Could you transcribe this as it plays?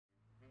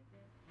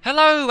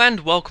Hello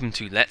and welcome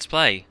to Let's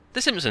Play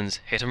The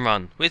Simpsons Hit and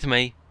Run with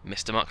me,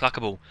 Mr. Mark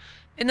Luckable.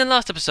 In the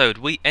last episode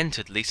we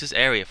entered Lisa's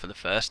area for the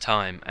first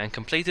time and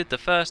completed the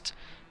first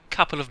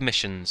couple of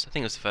missions, I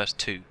think it was the first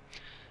two,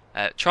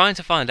 trying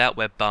to find out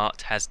where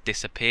Bart has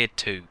disappeared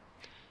to.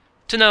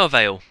 To no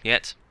avail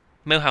yet.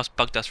 Milhouse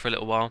bugged us for a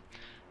little while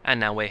and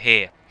now we're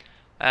here.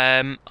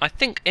 I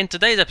think in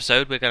today's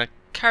episode we're going to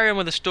carry on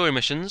with the story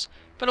missions,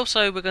 but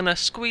also we're going to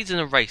squeeze in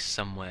a race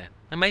somewhere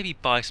and maybe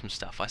buy some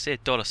stuff. I see a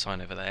dollar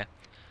sign over there.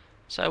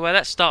 So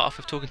let's start off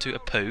with talking to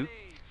Apu,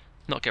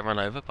 not get run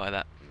over by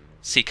that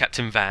sea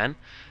captain van.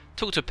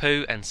 Talk to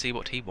Apu and see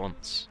what he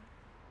wants.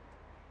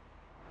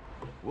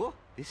 Whoa,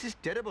 this is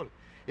terrible.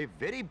 A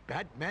very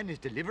bad man is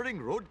delivering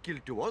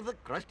roadkill to all the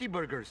Krusty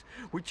Burgers,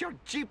 which are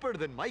cheaper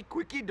than my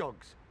Quickie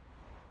Dogs.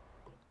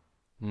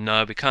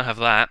 No, we can't have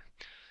that.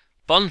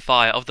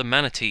 Bonfire of the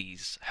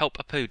Manatees. Help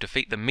Apu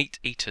defeat the meat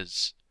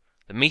eaters.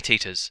 The meat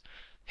eaters.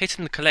 Hit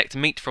and collect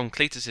meat from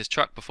Cletus's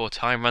truck before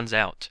time runs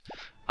out.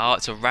 Oh,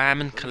 it's a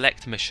ram and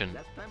collect mission.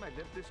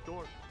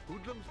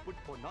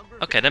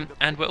 Okay then,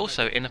 and we're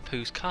also in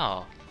Apu's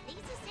car.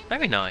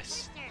 Very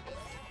nice.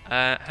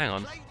 Hang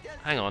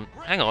on.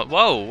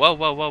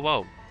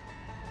 Whoa.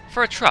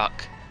 For a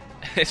truck,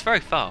 it's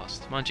very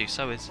fast. Mind you,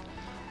 so is...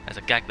 There's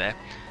a gag there.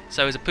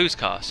 So is Apu's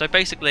car. So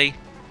basically,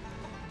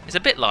 it's a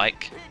bit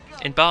like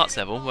in Bart's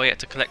level, where you have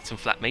to collect some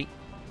flat meat.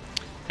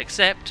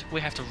 Except,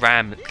 we have to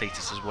ram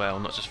Cletus as well,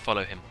 not just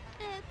follow him.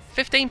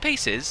 15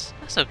 pieces?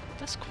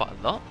 That's quite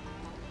a lot.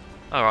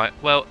 Alright,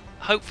 well,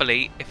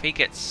 hopefully, if he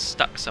gets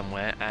stuck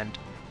somewhere and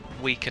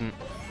we can...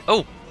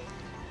 Oh!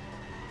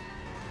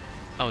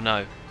 Oh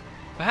no.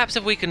 Perhaps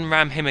if we can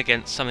ram him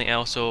against something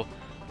else, or...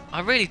 I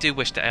really do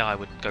wish the AI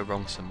would go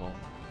wrong some more.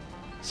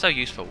 So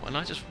useful, and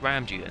I just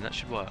rammed you then, that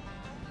should work.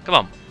 Come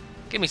on,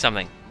 give me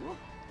something.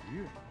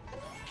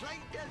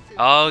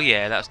 Oh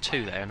yeah, that's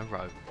two there in a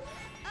row.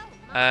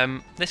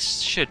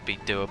 This should be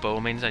doable. I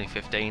mean, it's only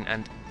 15,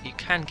 and you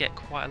can get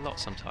quite a lot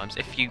sometimes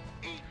if you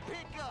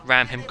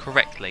ram him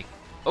correctly.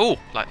 Oh,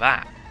 like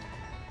that.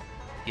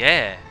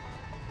 Yeah.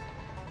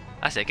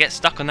 That's it. Get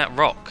stuck on that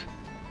rock.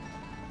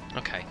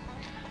 Okay.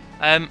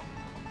 Yeah,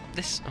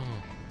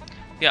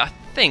 I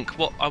think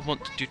what I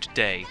want to do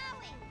today,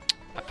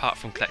 apart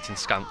from collecting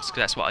skunks, because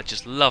that's what I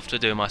just love to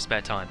do in my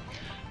spare time,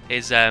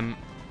 is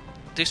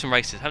do some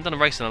races. I haven't done a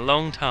race in a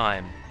long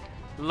time.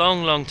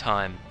 Long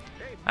time.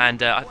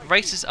 And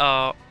races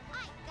are...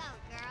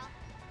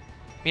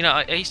 You know,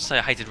 I used to say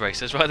I hated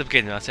races right at the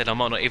beginning. I said I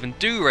might not even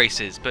do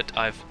races, but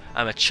I'm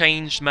a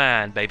changed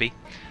man, baby.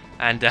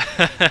 And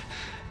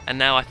and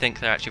now I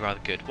think they're actually rather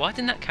good. Why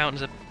didn't that count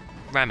as a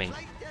ramming?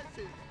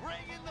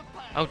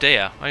 Oh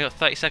dear, I got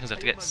 30 seconds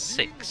left to get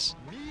 6.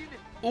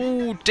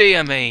 Oh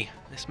dear me,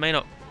 this may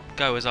not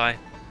go as I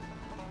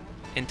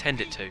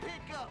intend it to.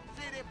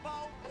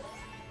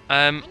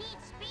 The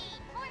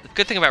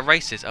good thing about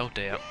races, oh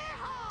dear,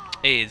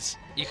 is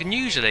you can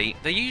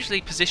they're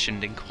usually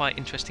positioned in quite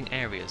interesting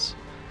areas.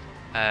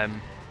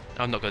 I'm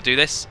not going to do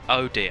this.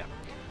 Oh dear.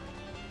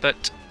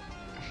 But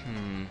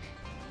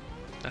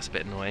that's a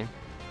bit annoying.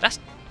 That's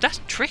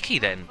tricky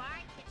then.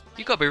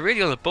 You've got to be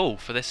really on the ball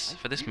for this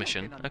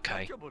mission.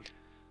 Okay.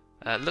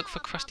 Look for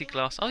crusty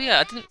glass. Oh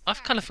yeah,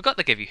 I've kind of forgot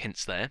to give you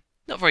hints there.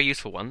 Not very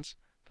useful ones,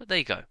 but there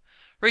you go.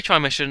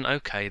 Retry mission.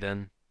 Okay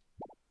then.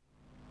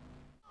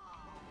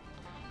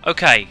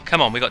 Okay, come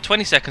on. We got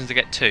 20 seconds to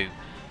get 2.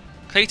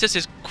 Cletus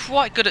is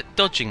quite good at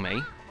dodging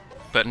me,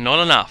 but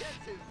not enough.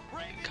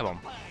 Come on.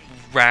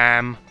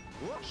 Ram.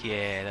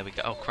 Yeah, there we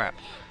go. Oh crap.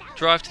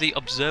 Drive to the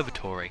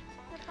observatory.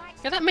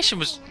 Yeah, that mission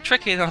was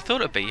trickier than I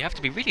thought it would be. You have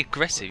to be really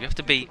aggressive. You have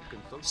to be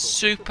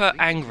super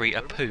angry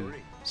Apu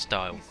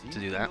style to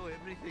do that.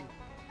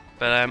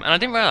 But and I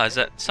didn't realise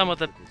that some of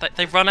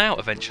they run out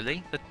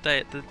eventually.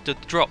 The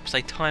drops,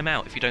 they time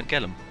out if you don't get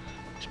them.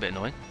 Which is a bit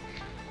annoying.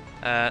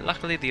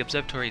 Luckily the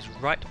observatory is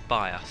right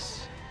by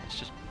us. Let's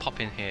just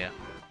pop in here.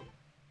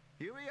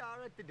 Here we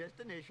are at the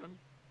destination.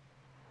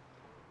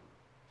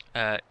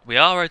 We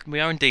are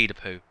indeed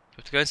Apu. We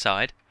have to go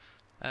inside.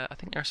 I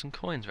think there are some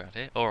coins around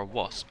here, or a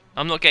wasp.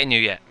 I'm not getting you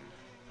yet.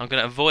 I'm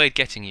going to avoid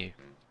getting you.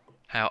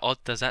 How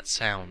odd does that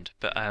sound?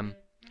 But I'm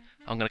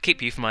going to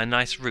keep you for my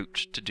nice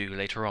route to do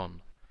later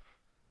on.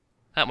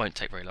 That won't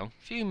take very long.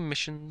 Few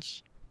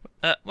missions.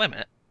 Wait a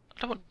minute. I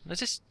don't want. Is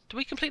this? Do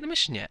we complete the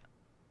mission yet?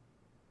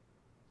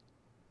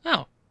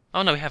 Oh.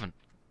 Oh no, we haven't.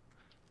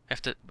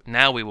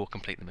 Now we will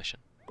complete the mission.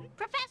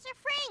 Professor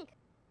Frink!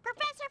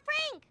 Professor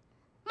Frink!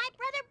 My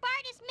brother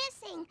Bart is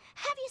missing.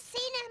 Have you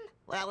seen him?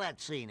 Well,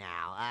 let's see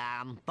now.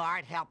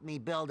 Bart helped me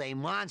build a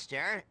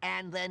monster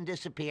and then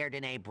disappeared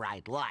in a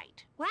bright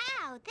light.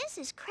 Wow, this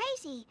is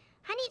crazy.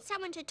 I need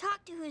someone to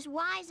talk to who's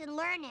wise and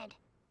learned.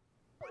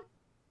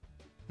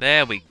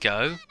 There we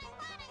go.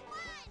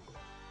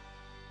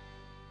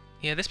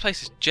 Yeah, this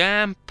place is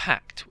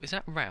jam-packed. Is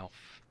that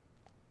Ralph?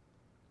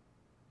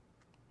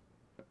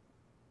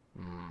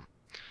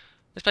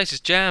 This place is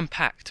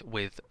jam-packed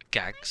with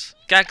gags.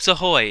 Gags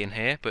ahoy in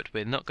here, but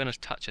we're not going to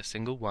touch a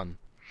single one.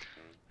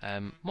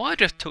 Why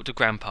do I have to talk to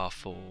Grandpa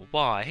for?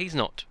 Why? He's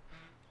not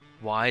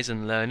Wise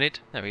and learned.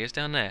 There he is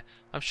down there.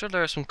 I'm sure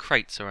there are some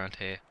crates around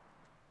here.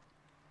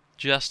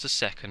 Just a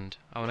second.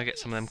 I want to get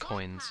some of them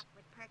coins.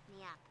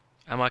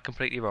 Am I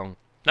completely wrong?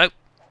 Nope.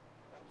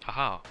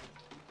 Haha.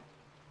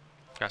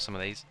 Grab some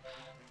of these.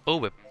 Oh,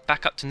 we're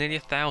back up to nearly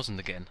 1,000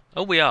 again.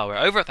 Oh, we are. We're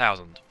over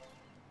 1,000.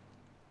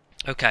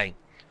 Okay.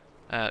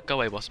 Go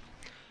away, boss.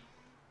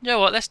 You know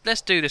what?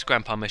 Let's do this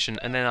Grandpa mission,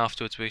 and then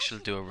afterwards we shall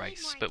do a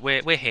race. But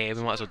we're here.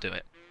 We might as well do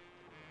it.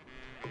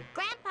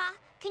 Grandpa,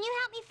 can you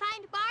help me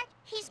find Bart?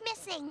 He's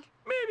missing.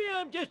 Maybe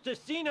I'm just a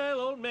senile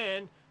old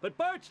man, but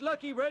Bart's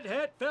lucky red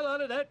hat fell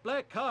out of that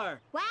black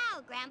car.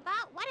 Wow, Grandpa,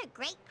 what a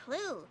great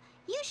clue.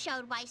 You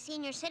showed why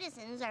senior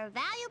citizens are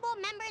valuable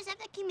members of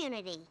the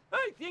community.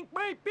 I think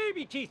my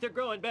baby teeth are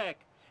growing back.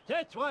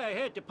 That's why I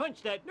had to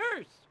punch that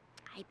nurse.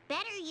 I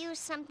better use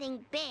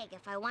something big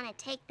if I want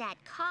to take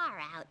that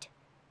car out.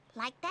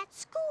 Like that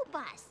school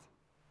bus.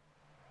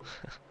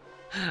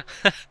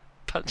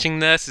 Punching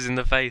nurses in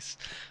the face.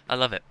 I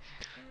love it.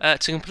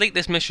 To complete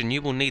this mission,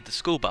 you will need the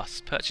school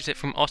bus. Purchase it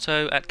from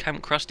Otto at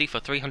Camp Krusty for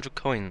 300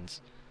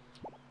 coins.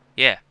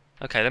 Yeah.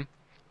 Okay then.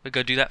 We'll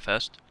go do that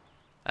first.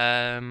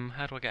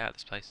 How do I get out of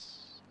this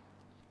place?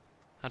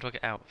 How do I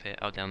get out of here?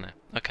 Oh, down there.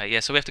 Okay, yeah,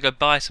 so we have to go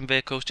buy some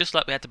vehicles, just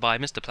like we had to buy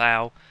Mr.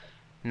 Plow.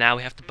 Now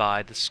we have to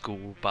buy the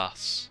school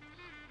bus.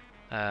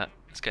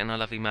 Let's get in our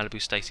lovely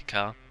Malibu Stacy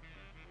car.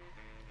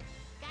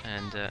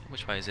 And,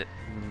 which way is it?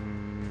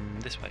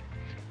 This way.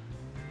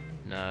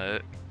 No.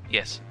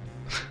 Yes.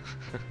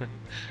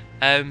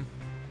 What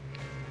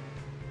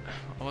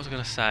was I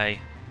going to say?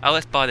 Oh,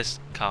 let's buy this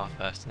car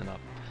first, and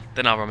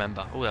then I'll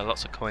remember. Oh, there are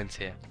lots of coins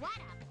here. What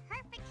a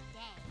perfect day.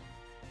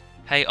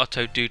 Hey,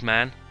 Otto, dude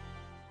man.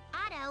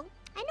 Otto,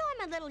 I know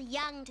I'm a little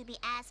young to be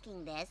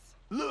asking this,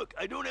 Look,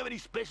 I don't have any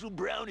special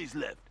brownies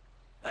left.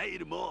 I ate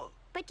them all.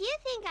 but do you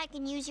think I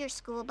can use your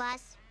school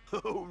bus?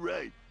 Oh,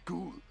 right.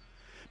 Cool.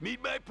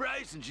 Meet my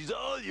price and she's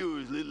all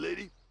yours, little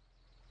lady.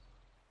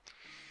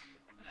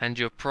 And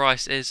your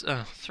price is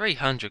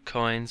 300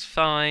 coins.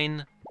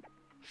 Fine.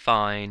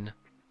 Fine.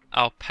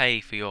 I'll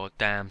pay for your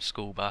damn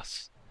school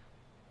bus.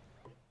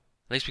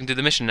 At least we can do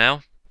the mission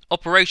now.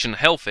 Operation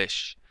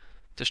Hellfish.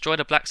 Destroy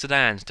the black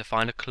sedans to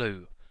find a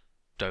clue.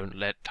 Don't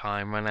let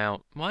time run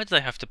out. Why do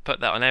they have to put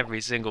that on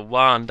every single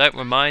one? Don't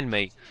remind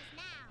me.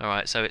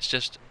 Alright, so it's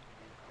just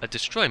a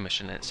destroy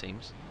mission, it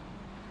seems.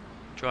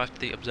 Drive to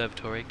the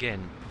observatory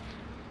again.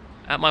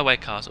 Out my way,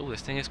 cars. Oh,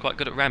 this thing is quite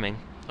good at ramming.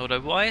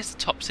 Although, why is the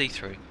top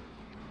see-through?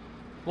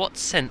 What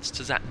sense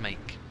does that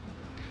make?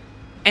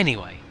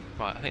 Anyway,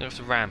 right, I think we have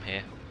to ram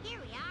here. Here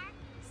we are,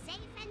 safe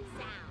and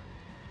sound.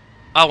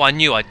 Oh, I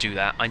knew I'd do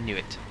that. I knew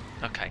it.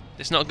 Okay,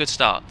 it's not a good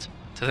start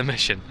to the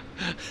mission.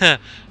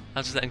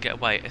 I'll just let him get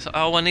away. It's,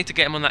 oh, I need to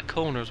get him on that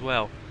corner as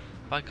well.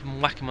 If I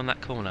can whack him on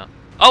that corner.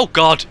 Oh,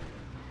 God!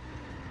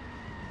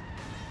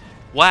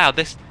 Wow,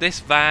 this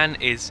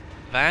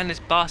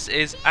bus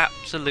is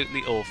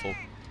absolutely awful.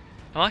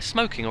 Am I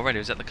smoking already?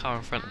 Or is that the car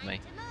in front of me?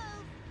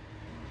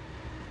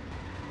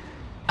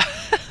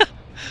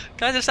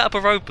 Can I just set up a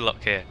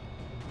roadblock here?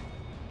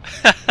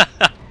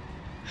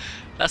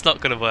 That's not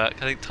going to work.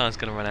 I think time's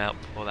going to run out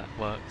before that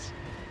works.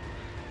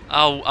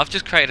 Oh, I've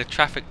just created a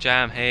traffic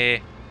jam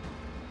here.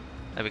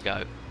 There we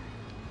go.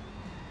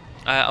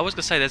 I was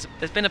going to say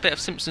there's been a bit of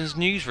Simpsons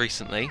news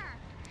recently.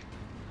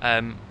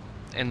 In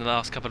the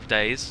last couple of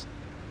days.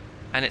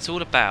 And it's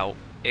all about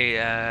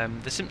The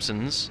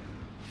Simpsons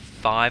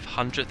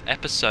 500th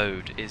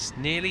episode is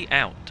nearly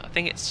out. I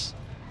think it's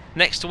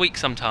next week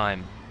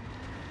sometime.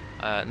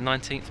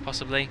 19th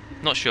possibly.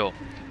 Not sure.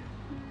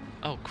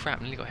 Oh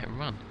crap, nearly got hit and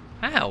run.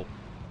 How?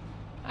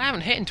 I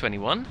haven't hit into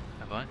anyone,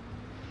 have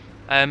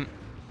I?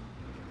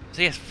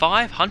 So yes,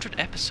 500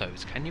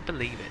 episodes. Can you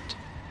believe it?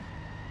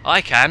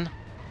 I can.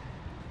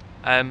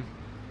 I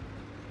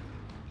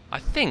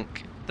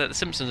think that The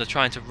Simpsons are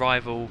trying to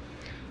rival...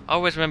 I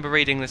always remember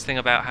reading this thing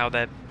about how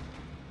they're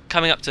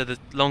coming up to the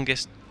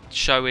longest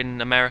show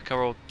in America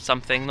or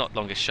something. Not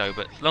longest show,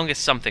 but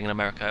longest something in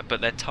America.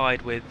 But they're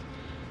tied with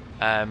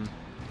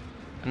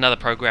another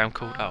program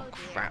called... Oh,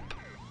 crap.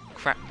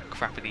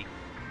 Crappity.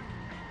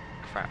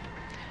 Crap.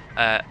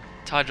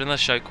 Tied with another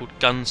show called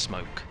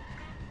Gunsmoke.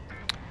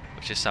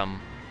 Which is some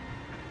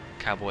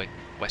cowboy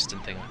western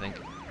thing, I think.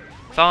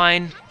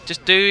 Fine.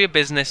 Just do your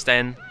business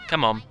then.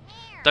 Come on.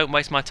 Don't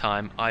waste my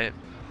time.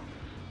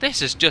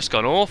 This has just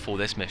gone awful,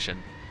 this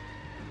mission.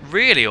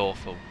 Really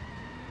awful.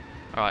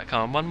 Alright,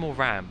 come on. One more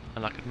ram,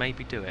 and I could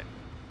maybe do it.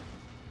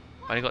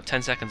 I've only got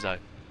 10 seconds, though.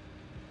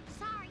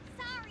 Sorry.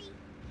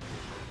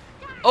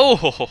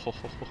 Oh!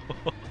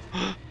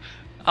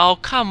 Oh,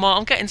 come on.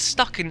 I'm getting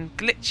stuck and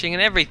glitching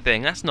and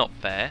everything. That's not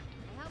fair.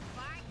 I hope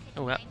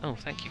Bart can Oh,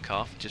 thank you,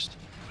 car, for just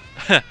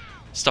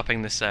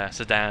stopping this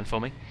sedan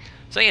for me.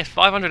 So, yes,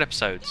 500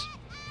 episodes.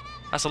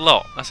 That's a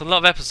lot. That's a lot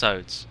of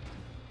episodes.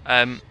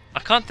 I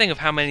can't think of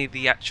how many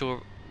the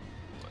actual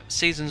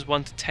seasons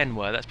 1 to 10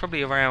 were. That's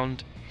probably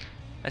around...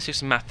 Let's do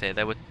some math here.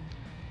 There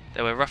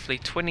were roughly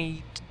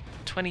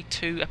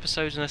 22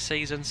 episodes in a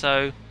season,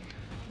 so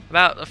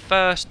about the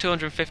first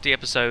 250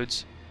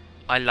 episodes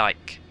I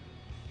like.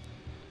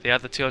 The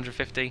other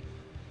 250,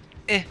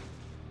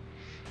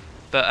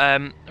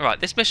 But right,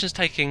 this mission's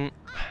taking.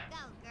 Go,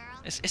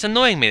 girl. It's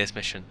annoying me, this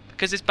mission,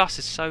 because this bus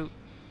is so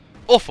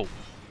awful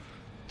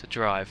to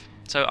drive.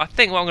 So I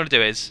think what I'm going to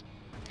do is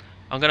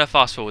I'm going to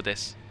fast forward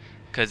this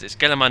because it's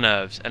getting on my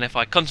nerves, and if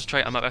I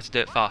concentrate I might be able to do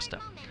it faster.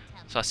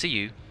 So I'll see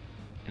you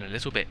in a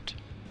little bit.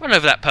 Run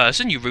over that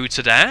person, you rude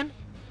sedan!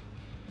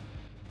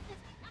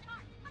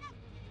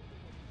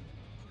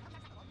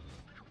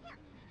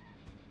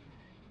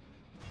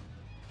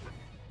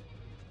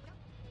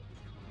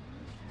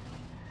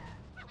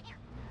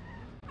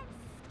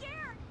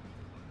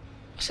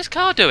 What's this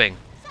car doing?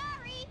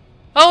 Sorry.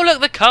 Oh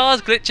look, the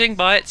car's glitching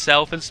by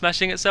itself and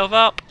smashing itself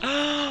up!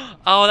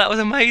 Oh, that was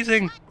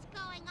amazing! What's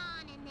going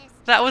on in this?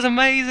 That was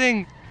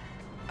amazing!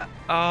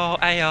 Oh,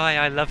 AI,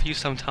 I love you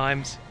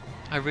sometimes.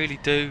 I really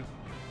do.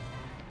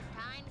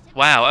 Time to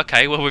Wow,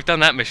 okay, well we've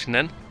done that mission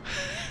then.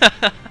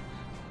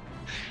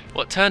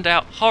 What turned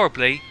out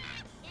horribly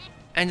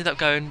ended up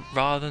going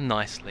rather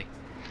nicely.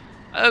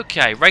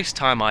 Okay, race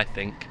time I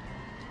think.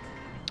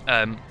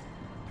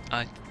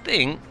 I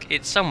think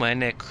it's somewhere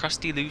near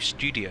Krusty Lou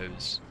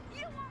Studios.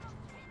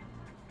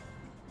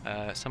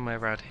 Somewhere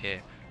around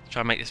here.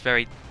 Try and make this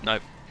very... No.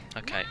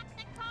 Okay.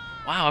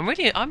 Wow,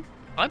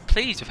 I'm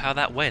pleased with how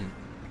that went.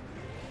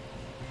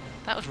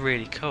 That was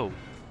really cool.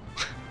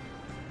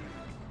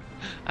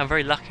 I'm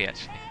very lucky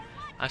actually.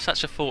 I'm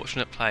such a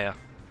fortunate player.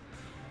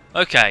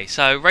 Okay,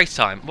 so race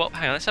time. Well,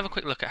 hang on, let's have a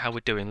quick look at how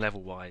we're doing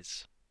level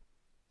wise.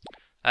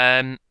 We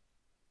have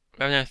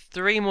now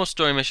 3 more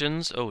story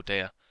missions. Oh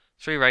dear.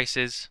 3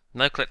 races,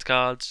 no collect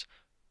cards.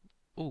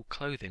 Oh,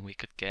 clothing we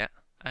could get.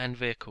 And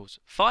vehicles.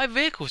 5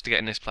 vehicles to get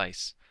in this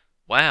place.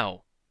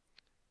 Wow.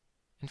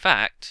 In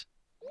fact,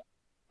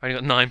 we've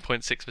only got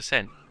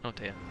 9.6%. Oh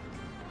dear.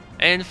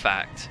 In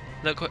fact,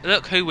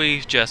 look who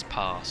we've just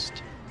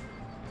passed.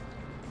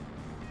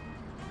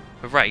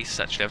 A race,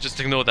 actually. I've just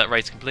ignored that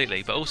race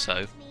completely. But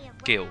also,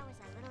 Gil.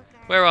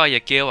 Where are you,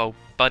 Gil, old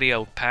buddy,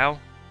 old pal?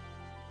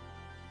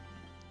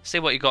 See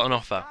what you got on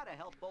offer.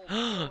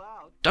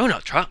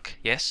 Donut truck,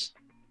 yes.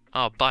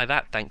 I'll buy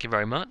that, thank you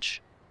very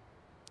much.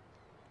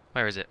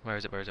 Where is it? Where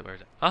is it? Where is it? Where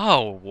is it?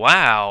 Oh,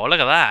 wow, look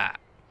at that.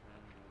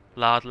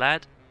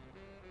 Lad.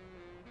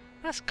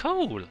 That's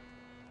cool.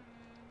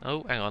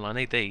 Oh, hang on, I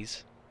need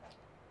these.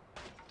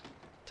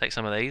 Take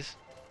some of these.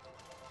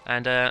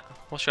 And,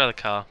 what's your other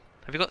car?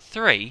 Have you got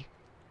 3?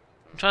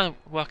 I'm trying to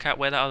work out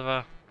where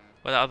that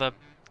other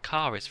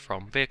car is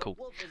from. Vehicle.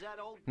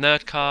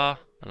 Nerd car.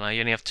 Oh, no,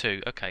 you only have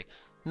 2. Okay.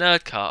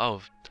 Nerd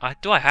car. Oh,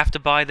 do I have to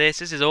buy this?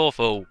 This is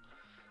awful.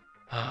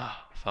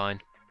 Ah,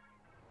 fine.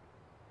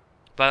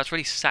 But that's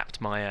really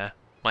sapped my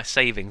my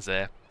savings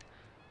there.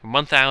 From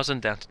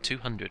 1,000 down to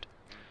 200.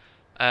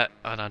 And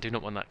I do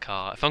not want that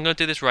car. If I'm going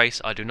to do this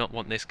race, I do not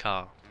want this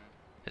car.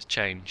 Let's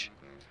change.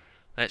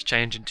 Let's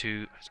change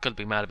into... It's got to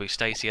be Malibu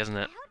Stacy, hasn't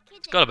it?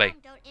 It's gotta be.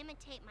 Don't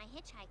imitate my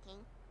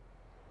hitchhiking.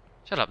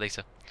 Shut up,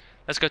 Lisa.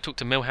 Let's go talk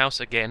to Millhouse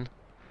again.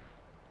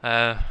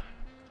 I'm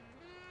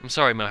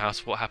sorry,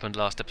 Millhouse, for what happened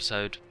last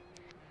episode.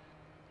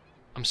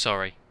 I'm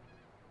sorry.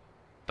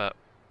 But...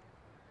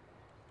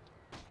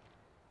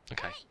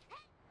 Okay.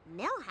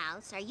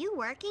 Millhouse, are you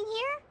working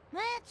here?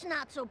 That's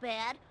not so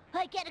bad.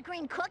 I get a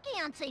green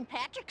cookie on St.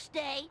 Patrick's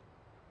Day.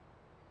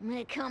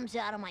 It comes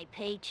out of my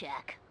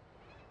paycheck.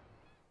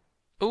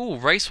 Ooh,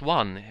 race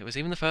 1. It was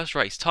even the first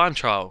race. Time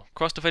trial.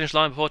 Cross the finish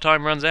line before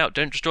time runs out.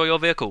 Don't destroy your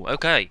vehicle.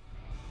 Okay.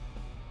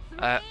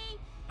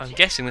 I'm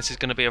guessing this is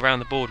going to be around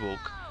the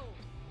boardwalk.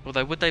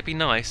 Although, would they be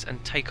nice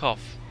and take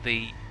off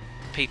the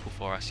people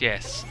for us?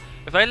 Yes.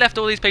 If they left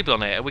all these people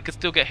on here, we could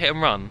still get hit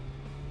and run.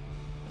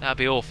 That'd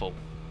be awful.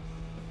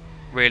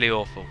 Really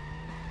awful.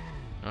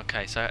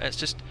 Okay, so let's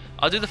just...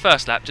 I'll do the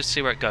first lap, just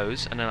see where it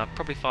goes, and then I'll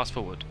probably fast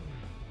forward.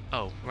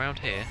 Oh, around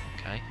here.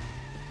 Okay.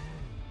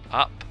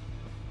 Up.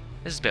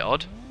 This is a bit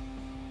odd.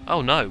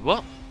 Oh no,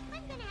 what?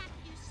 I'm gonna have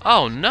to do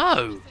Oh something no!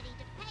 to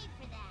pay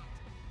for that.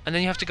 And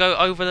then you have to go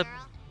over the... Girl.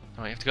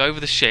 Oh, you have to go over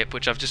the ship,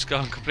 which I've just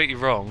gone completely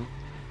wrong.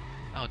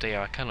 Oh dear,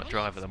 I cannot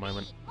drive at the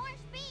moment. More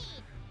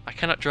speed. I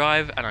cannot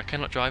drive, and I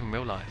cannot drive in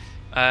real life.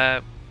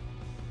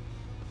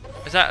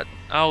 Is that...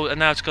 Oh, and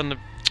now it's gone to...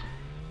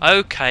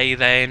 Okay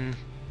then.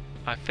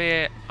 I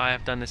fear I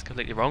have done this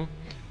completely wrong,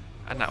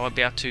 and that I won't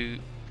be able to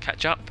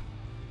catch up.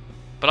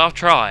 But I'll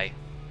try.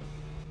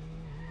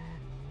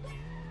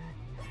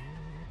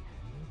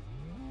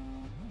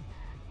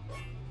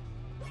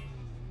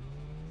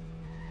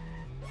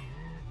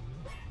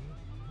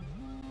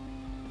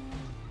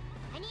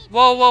 I need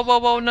Whoa, whoa, whoa,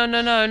 whoa,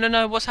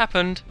 no, what's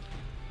happened?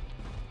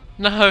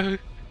 No.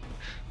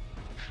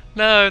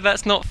 No,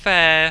 that's not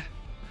fair.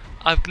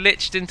 I've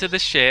glitched into the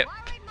ship.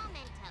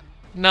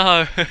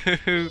 forward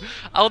momentum. No.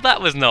 Oh,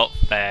 that was not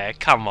fair.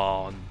 Come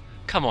on.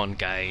 Come on,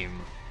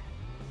 game.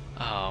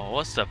 Oh,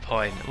 what's the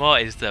point?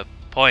 What is the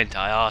point,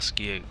 I ask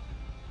you?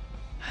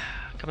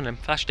 Come on then,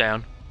 flash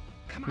down.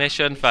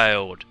 Mission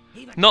failed.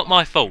 Not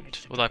my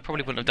fault, although I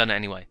probably wouldn't have done it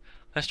anyway.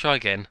 Let's try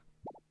again.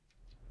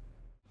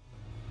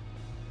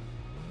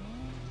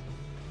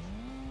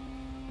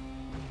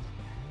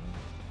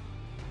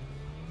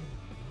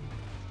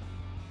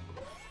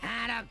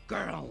 Atta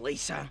girl,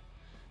 Lisa.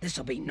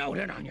 This'll be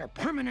noted on your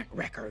permanent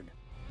record.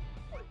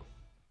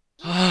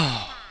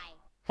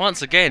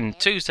 Once again,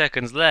 2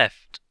 seconds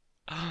left.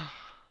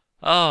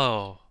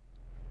 Oh.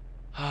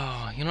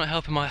 Oh, you're not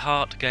helping my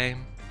heart,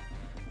 game.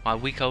 My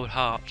weak old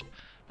heart.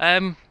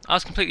 I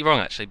was completely wrong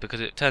actually,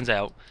 because it turns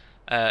out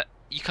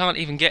you can't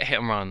even get hit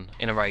and run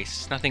in a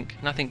race.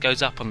 Nothing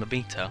goes up on the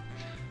meter.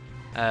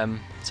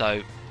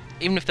 So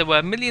even if there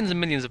were millions and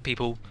millions of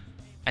people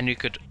and you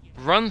could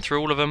run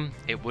through all of them,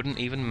 it wouldn't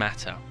even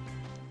matter.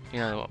 You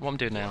know what I'm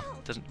doing now?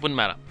 Wouldn't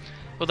matter.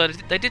 Although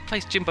they did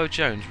place Jimbo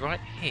Jones right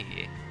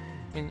here.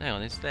 I mean, hang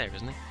on, it's there,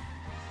 isn't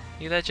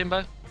he? You there, Jimbo?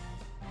 Is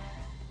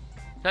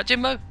that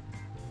Jimbo?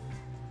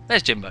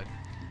 There's Jimbo.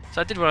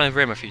 So I did run over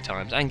him a few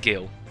times, and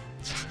Gil.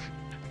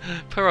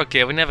 Poor old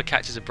Gil, he never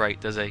catches a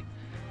break, does he?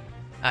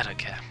 I don't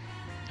care.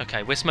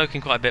 Okay, we're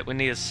smoking quite a bit, we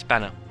need a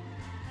spanner.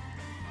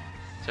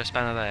 Is there a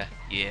spanner there?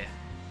 Yeah.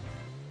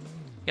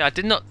 Yeah,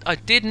 I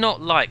did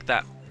not like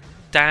that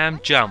damn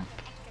jump.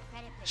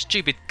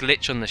 Stupid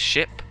glitch on the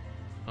ship.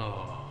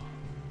 Oh.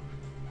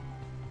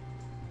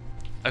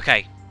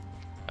 Okay.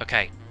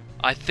 Okay.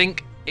 I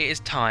think it is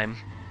time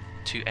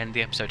to end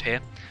the episode here.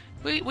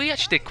 We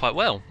actually did quite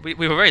well. We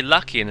were very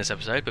lucky in this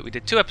episode, but we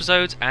did 2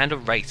 episodes and a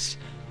race.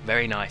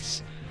 Very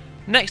nice.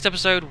 Next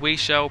episode we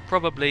shall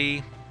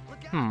probably...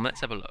 let's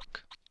have a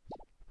look.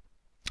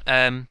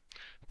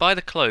 Buy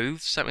the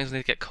clothes, that means I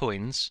need to get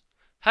coins.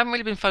 Haven't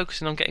really been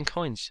focusing on getting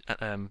coins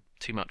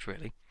too much,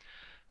 really.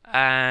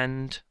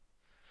 And...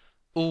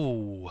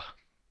 ooh.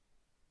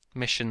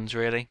 Missions,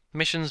 really.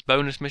 Missions,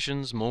 bonus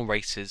missions, more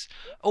races.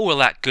 All of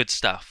that good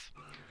stuff.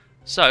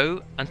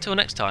 So, until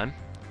next time,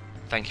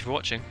 thank you for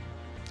watching,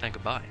 and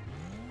goodbye.